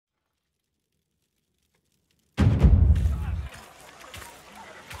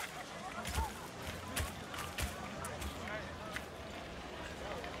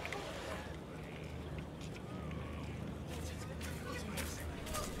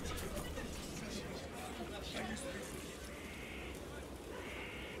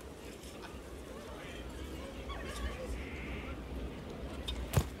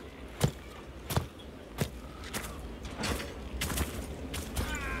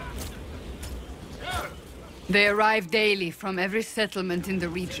They arrive daily from every settlement in the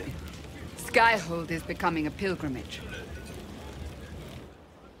region. Skyhold is becoming a pilgrimage.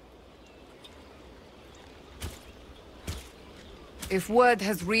 If word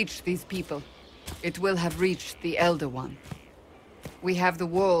has reached these people, it will have reached the Elder One. We have the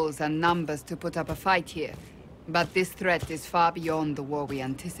walls and numbers to put up a fight here, but this threat is far beyond the war we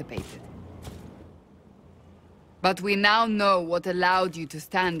anticipated. But we now know what allowed you to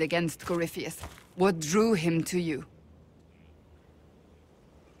stand against Corypheus, what drew him to you.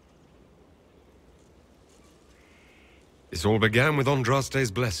 This all began with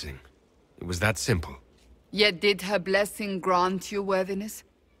Andraste's blessing. It was that simple. Yet did her blessing grant you worthiness?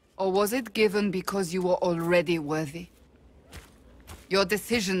 Or was it given because you were already worthy? Your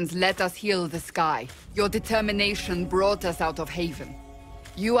decisions let us heal the sky. Your determination brought us out of Haven.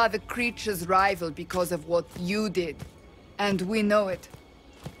 You are the creature's rival because of what you did. And we know it.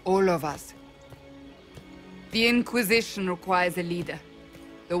 All of us. The Inquisition requires a leader.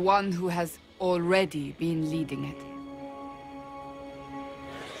 The one who has already been leading it.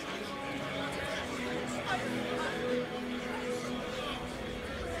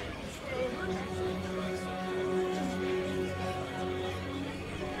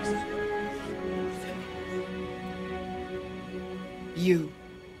 You.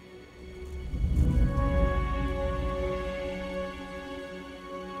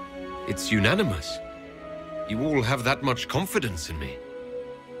 It's unanimous. You all have that much confidence in me.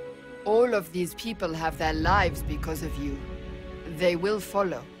 All of these people have their lives because of you. They will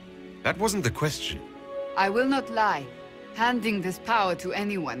follow. That wasn't the question. I will not lie. Handing this power to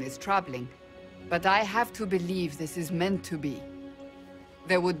anyone is troubling. But I have to believe this is meant to be.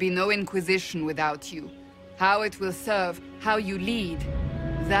 There would be no Inquisition without you. How it will serve, how you lead,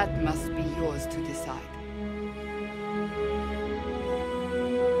 that must be yours to decide.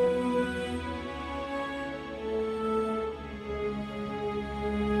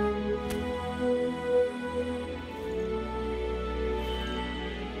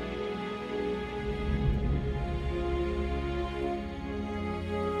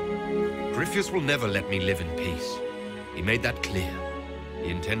 Corypheus will never let me live in peace. He made that clear.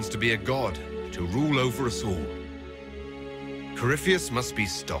 He intends to be a god, to rule over us all. Corypheus must be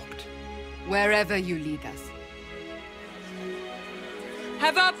stopped. Wherever you lead us.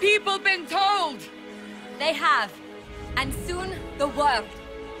 Have our people been told? They have. And soon, the world.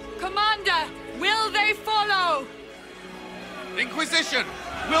 Commander, will they follow? Inquisition,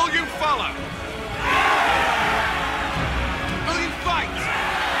 will you follow? Will you fight?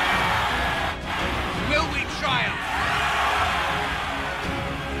 Will we triumph?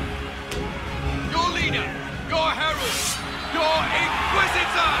 Your leader, your herald, your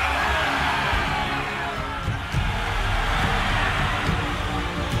Inquisitor!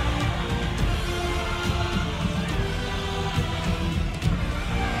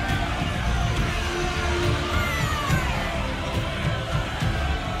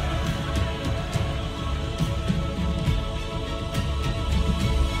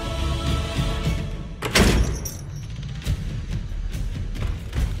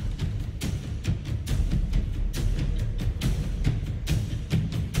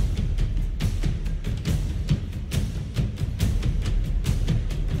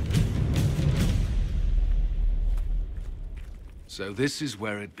 So this is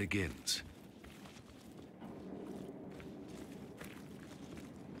where it begins.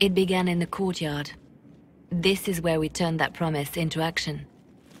 It began in the courtyard. This is where we turned that promise into action.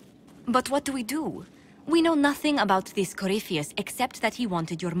 But what do we do? We know nothing about this Corypheus except that he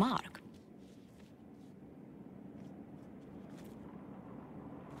wanted your mark.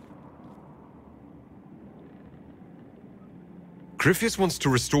 Corypheus wants to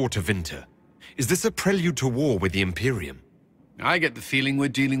restore Tevinter. Is this a prelude to war with the Imperium? I get the feeling we're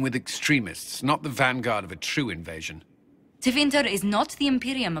dealing with extremists, not the vanguard of a true invasion. Tevinter is not the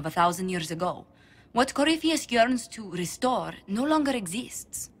Imperium of 1,000 years ago. What Corypheus yearns to restore no longer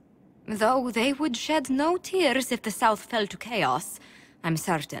exists. Though they would shed no tears if the South fell to chaos, I'm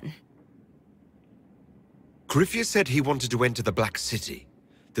certain. Corypheus said he wanted to enter the Black City,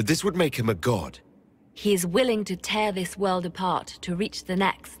 that this would make him a god. He is willing to tear this world apart to reach the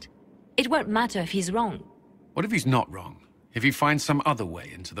next. It won't matter if he's wrong. What if he's not wrong? If he finds some other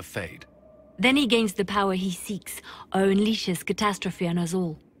way into the Fade? Then he gains the power he seeks, or unleashes catastrophe on us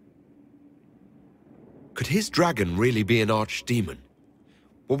all. Could his dragon really be an archdemon?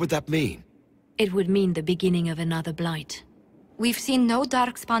 What would that mean? It would mean the beginning of another blight. We've seen no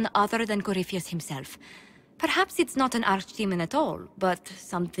Darkspawn other than Corypheus himself. Perhaps it's not an archdemon at all, but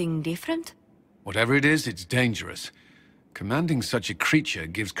something different? Whatever it is, it's dangerous. Commanding such a creature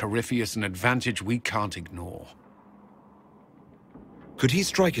gives Corypheus an advantage we can't ignore. Could he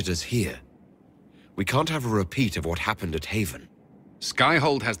strike at us here? We can't have a repeat of what happened at Haven.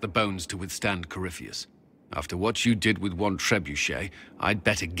 Skyhold has the bones to withstand Corypheus. After what you did with one trebuchet, I'd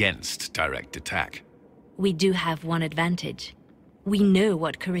bet against direct attack. We do have one advantage. We know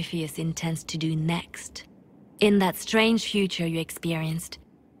what Corypheus intends to do next. In that strange future you experienced,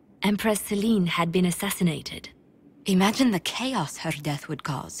 Empress Selene had been assassinated. Imagine the chaos her death would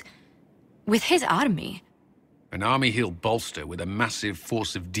cause. With his army. An army he'll bolster with a massive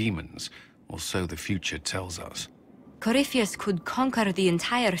force of demons, or so the future tells us. Corypheus could conquer the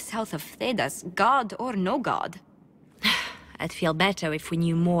entire south of Thedas, god or no god. I'd feel better if we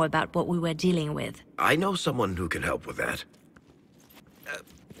knew more about what we were dealing with. I know someone who can help with that.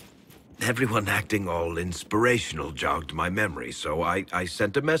 Everyone acting all inspirational jogged my memory, so I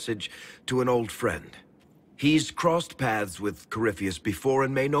sent a message to an old friend. He's crossed paths with Corypheus before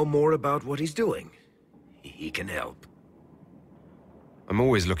and may know more about what he's doing. He can help. I'm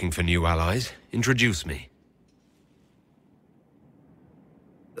always looking for new allies. Introduce me.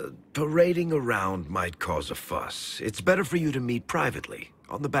 Parading around might cause a fuss. It's better for you to meet privately,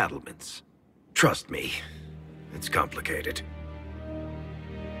 on the battlements. Trust me, it's complicated.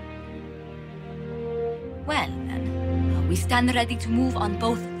 Well, then, we stand ready to move on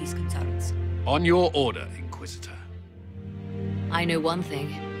both of these concerns. On your order, Inquisitor. I know one thing.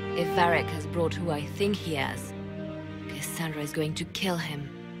 If Varric has brought who I think he has, Cassandra is going to kill him.